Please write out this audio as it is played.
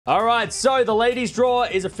All right, so the ladies' draw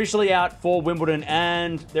is officially out for Wimbledon,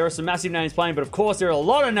 and there are some massive names playing, but of course there are a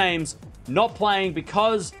lot of names not playing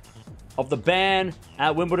because of the ban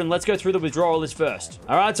at Wimbledon. Let's go through the withdrawal list first.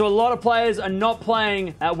 All right, so a lot of players are not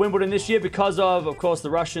playing at Wimbledon this year because of course, the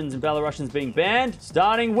Russians and Belarusians being banned.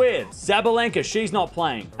 Starting with Sabalenka, she's not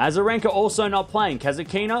playing. Azarenka also not playing.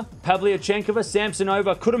 Kasatkina, Pavlyuchenkova,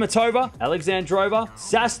 Samsonova, Kudermetova, Alexandrova,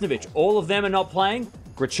 Sasnovich, all of them are not playing.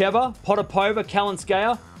 Gracheva, Potapova,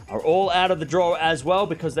 Kalinskaya are all out of the draw as well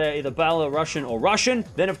because they're either Belarusian or Russian.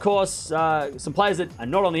 Then, of course, some players that are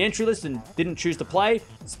not on the entry list and didn't choose to play.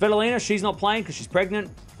 Svitolina, she's not playing because she's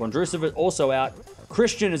pregnant. Vondrousova is also out.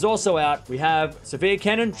 Christian is also out. We have Sofia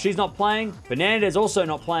Kenin, she's not playing. Fernandez is also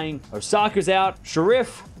not playing. Osaka's out.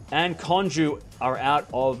 Sharif and Konju are out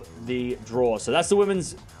of the draw. So that's the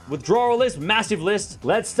women's withdrawal list, massive list.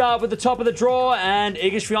 Let's start with the top of the draw, and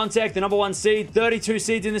Iga Swiatek, the number 1 seed. 32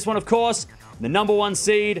 seeds in this one, of course. The number 1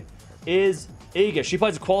 seed is Iga. She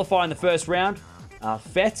plays a qualifier in the first round.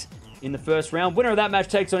 Fett in the first round. Winner of that match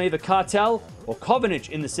takes on either Cartel or Kovanic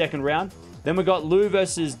in the second round. Then we got Lou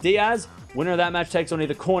versus Diaz. Winner of that match takes on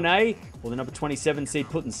either Cornet or the number 27 seed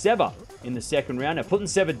Putintseva in the second round. Now,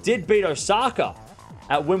 Putintseva did beat Osaka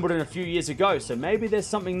at Wimbledon a few years ago, so maybe there's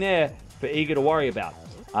something there for Iga to worry about.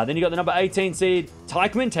 Then you got the number 18 seed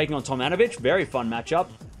Teichmann taking on Tomljanovic. Very fun matchup.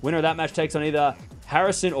 Winner of that match takes on either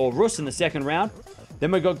Harrison or Rus in the second round.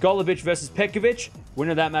 Then we got Golubic versus Petkovic.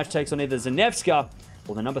 Winner of that match takes on either Zanevska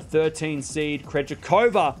or the number 13 seed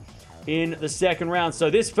Krejcikova in the second round. So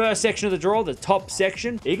this first section of the draw, the top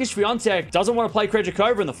section, Iga Swiatek doesn't want to play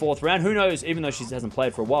Krejcikova in the fourth round. Who knows? Even though she hasn't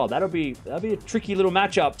played for a while, that'll be a tricky little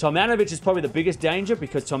matchup. Tomljanovic is probably the biggest danger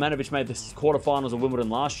because Tomljanovic made the quarterfinals of Wimbledon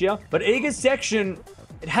last year. But Iga's section,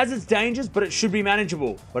 it has its dangers, but it should be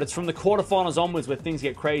manageable. But it's from the quarterfinals onwards where things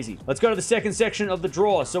get crazy. Let's go to the second section of the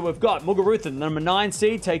draw. So we've got Muguruza, the number 9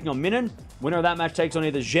 seed, taking on Minen. Winner of that match takes on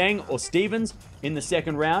either Zheng or Stevens in the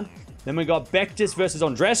second round. Then we got Bektis versus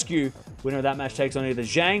Andrescu. Winner of that match takes on either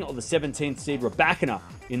Zhang or the 17th seed Rabakina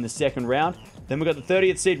in the second round. Then we got the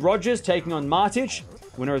 30th seed Rogers taking on Martic.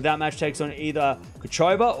 Winner of that match takes on either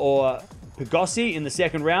Kuchova or Pegossi in the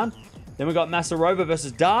second round. Then we got Masarova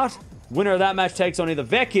versus Dart. Winner of that match takes on either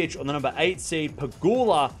Vekic or the number 8 seed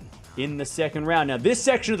Pegula in the second round. Now, this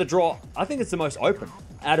section of the draw, I think it's the most open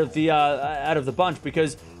out of the bunch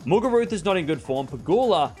because Muguruza's not in good form.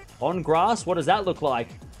 Pegula on grass, what does that look like?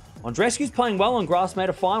 Andrescu's playing well on grass, made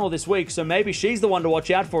a final this week, so maybe she's the one to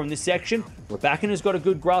watch out for in this section. Rabakina's got a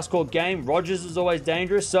good grass court game. Rogers is always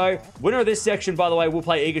dangerous. So, winner of this section, by the way, will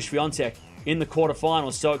play Iga Swiatek in the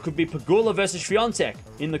quarterfinals. So, it could be Pegula versus Swiatek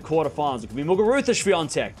in the quarterfinals. It could be Muguruza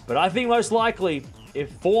Swiatek. But I think most likely,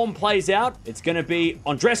 if form plays out, it's going to be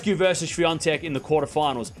Andrescu versus Swiatek in the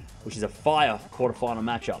quarterfinals, which is a fire quarterfinal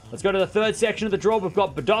matchup. Let's go to the third section of the draw. We've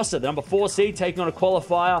got Badosa, the number 4 seed, taking on a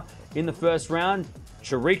qualifier in the first round.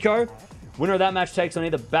 Chirico. Winner of that match takes on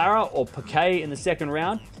either Barra or Piquet in the second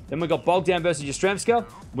round. Then we got Bogdan versus Yastremska.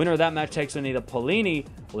 Winner of that match takes on either Polini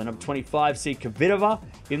or the number 25 seed Kvitova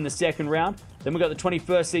in the second round. Then we got the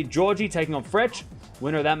 21st seed Georgie taking on Frech.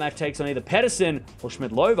 Winner of that match takes on either Pedersen or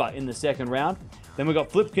Schmidlova in the second round. Then we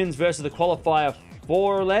got Flipkins versus the qualifier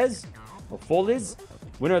Forliz.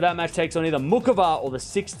 Winner of that match takes on either Mukova or the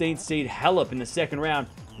 16th seed Halep in the second round.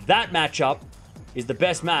 That matchup is the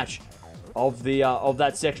best match of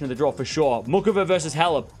that section of the draw for sure. Mukova versus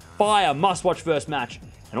Halep, fire, must-watch first match.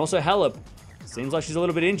 And also Halep, seems like she's a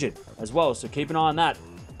little bit injured as well, so keep an eye on that.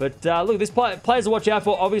 But look, this players to watch out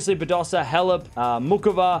for, obviously Badosa, Halep,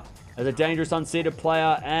 Mukova as a dangerous unseeded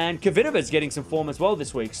player, and Kvitova's getting some form as well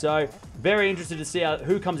this week. So very interested to see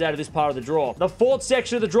who comes out of this part of the draw. The fourth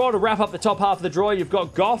section of the draw, to wrap up the top half of the draw, you've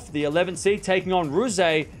got Goff, the 11th seed, taking on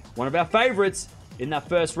Ruse, one of our favorites, in that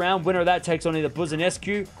first round. Winner of that takes on either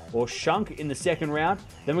Buzanescu or Shunk in the second round.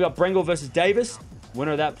 Then we got Brengel versus Davis.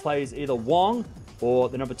 Winner of that plays either Wong or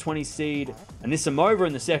the number 20 seed Anisimova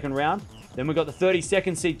in the second round. Then we got the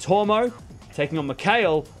 32nd seed Tormo taking on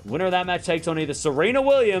Mikhail. Winner of that match takes on either Serena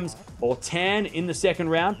Williams or Tan in the second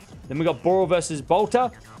round. Then we got Borel versus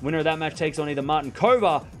Bolter. Winner of that match takes on either Martin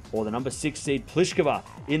Kova or the number 6 seed Pliskova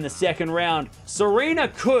in the second round. Serena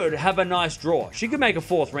could have a nice draw. She could make a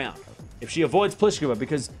fourth round if she avoids Pliskova,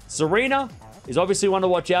 because Serena is obviously one to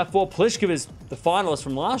watch out for. Pliskova is the finalist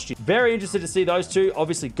from last year. Very interested to see those two.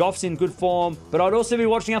 Obviously, Goff's in good form, but I'd also be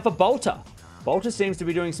watching out for Bolter. Bolter seems to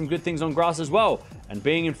be doing some good things on grass as well, and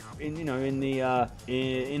being in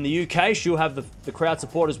the UK, she'll have the crowd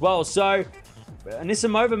support as well. So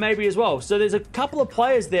Anisimova maybe as well. So there's a couple of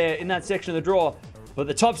players there in that section of the draw. But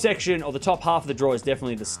the top section, or the top half of the draw, is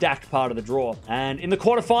definitely the stacked part of the draw. And in the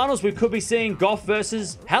quarterfinals, we could be seeing Goff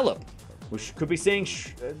versus Halep. We could be seeing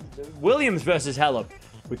Williams versus Halep.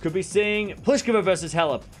 We could be seeing Pliskova versus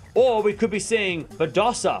Halep. Or we could be seeing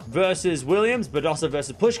Badosa versus Williams, Badosa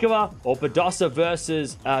versus Pliskova, or Badosa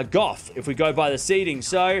versus Goff, if we go by the seeding.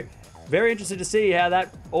 So, very interested to see how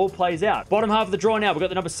that all plays out. Bottom half of the draw now, we've got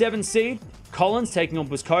the number 7 seed, Collins, taking on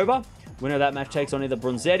Pliskova. Winner of that match takes on either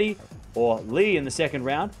Bronzetti or Lee in the second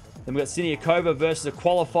round. Then we've got Siniakova versus a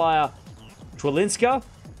qualifier, Twilinska.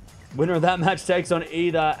 Winner of that match takes on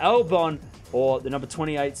either Albon or the number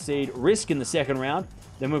 28 seed, Risk, in the second round.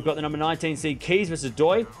 Then we've got the number 19 seed, Keys versus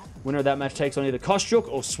Doi. Winner of that match takes on either Kostyuk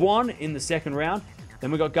or Swan in the second round.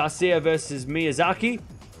 Then we've got Garcia versus Miyazaki.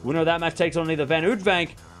 Winner of that match takes on either Van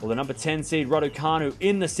Oudvank or the number 10 seed, Raducanu,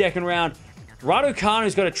 in the second round.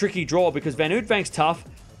 Raducanu's got a tricky draw because Van Oudvank's tough.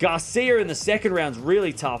 Garcia in the second round's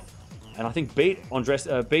really tough. And I think beat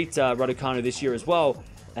Raducanu this year as well.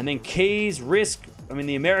 And then Keys, Risk. I mean,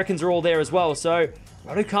 the Americans are all there as well. So,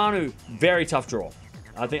 Raducanu, very tough draw.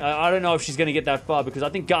 I don't know if she's going to get that far because I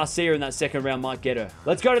think Garcia in that second round might get her.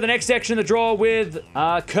 Let's go to the next section of the draw with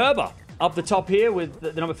Kerber up the top here with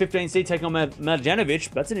the number 15 seed taking on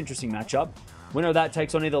Mladenovic. That's an interesting matchup. Winner of that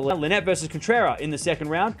takes on either Linette versus Contreras in the second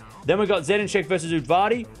round. Then we've got Zedenchek versus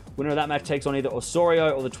Udvardy. Winner of that match takes on either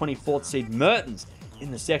Osorio or the 24th seed Mertens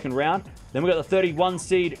in the second round. Then we've got the 31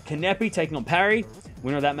 seed Kanepi taking on Parry.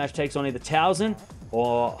 Winner of that match takes on either Towson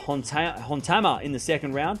or Hontama in the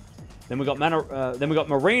second round. Then we got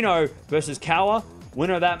Marino versus Kawa.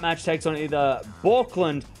 Winner of that match takes on either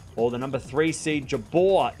Borkland or the number 3 seed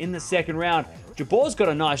Jabeur in the second round. Jabor's got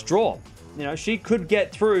a nice draw. You know, she could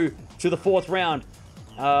get through to the 4th round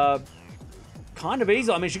kind of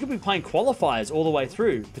easy. I mean, she could be playing qualifiers all the way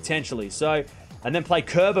through, potentially. So, and then play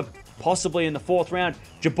Kerber possibly in the 4th round.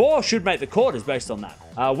 Jabeur should make the quarters based on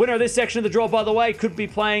that. Winner of this section of the draw, by the way, could be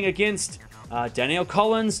playing against Danielle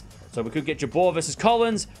Collins. So we could get Jabeur versus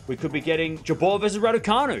Collins. We could be getting Jabeur versus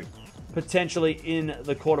Raducanu potentially in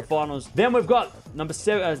the quarterfinals. Then we've got number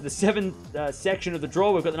 7, the 7th section of the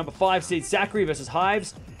draw. We've got the number 5 seed Sakkari versus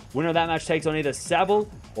Hives. Winner of that match takes on either Saville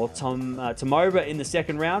or Tomova in the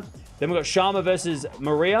second round. Then we've got Sharma versus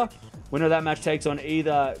Maria. Winner of that match takes on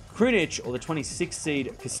either Krunic or the 26th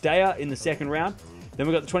seed Castella in the second round. Then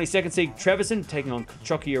we've got the 22nd seed Trevisan taking on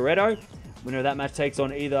Chocolierto. Winner of that match takes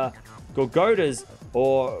on either Gorgotas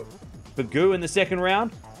or Bagu in the second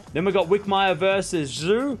round. Then we've got Wickmeyer versus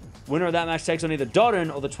Zhu. Winner of that match takes on either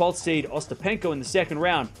Dodin or the 12th seed Ostapenko in the second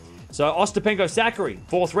round. So Ostapenko Sakkari,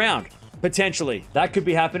 4th round, potentially. That could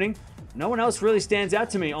be happening. No one else really stands out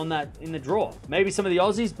to me on that in the draw. Maybe some of the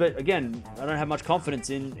Aussies, but again, I don't have much confidence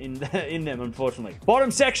in them, unfortunately.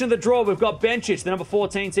 Bottom section of the draw, we've got Bencic, the number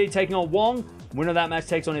 14 seed, taking on Wong. Winner of that match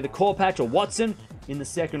takes on either Korpatch or Watson in the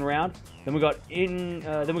second round. Then we got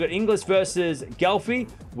Inglis versus Gelfi.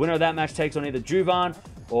 Winner of that match takes on either Juvan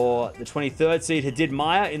or the 23rd seed Hadid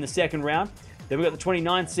Maya in the second round. Then we got the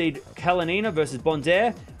 29th seed Kalinina versus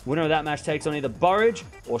Bondare. Winner of that match takes on either Burridge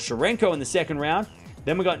or Sharenko in the second round.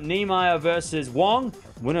 Then we got Niemeyer versus Wong.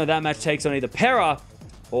 Winner of that match takes on either Pera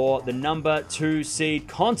or the number 2 seed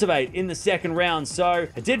Kontaveit in the second round. So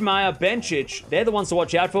Hadid Maya, Bencic, they're the ones to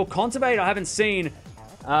watch out for. Kontaveit I haven't seen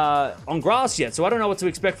on grass yet, so I don't know what to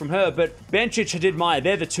expect from her, but Bencic, Hadid Maya,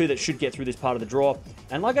 they're the 2 that should get through this part of the draw.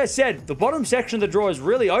 And like I said, the bottom section of the draw is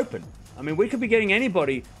really open. I mean, we could be getting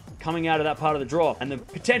anybody coming out of that part of the draw. And the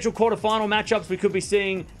potential quarterfinal matchups, we could be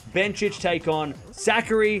seeing Bencic take on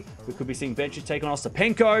Sakkari. We could be seeing Bencic take on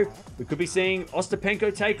Ostapenko. We could be seeing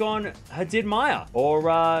Ostapenko take on Hadid Maya. Or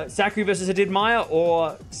Sakkari versus Hadid Maya.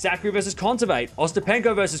 Or Sakkari versus Kontaveit.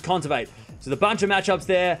 Ostapenko versus Kontaveit. So the bunch of matchups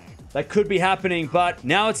there that could be happening. But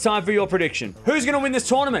now it's time for your prediction. Who's going to win this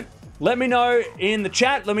tournament? Let me know in the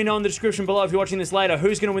chat. Let me know in the description below if you're watching this later.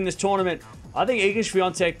 Who's going to win this tournament? I think Iga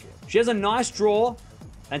Swiatek, she has a nice draw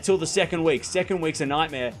until the second week. Second week's a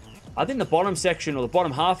nightmare. I think the bottom section or the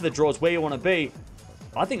bottom half of the draw is where you want to be.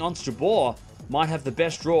 I think Ons Jabeur might have the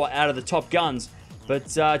best draw out of the top guns. But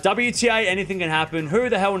WTA, anything can happen. Who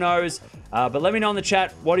the hell knows? But let me know in the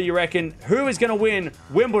chat, what do you reckon? Who is going to win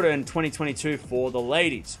Wimbledon 2022 for the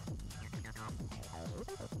ladies?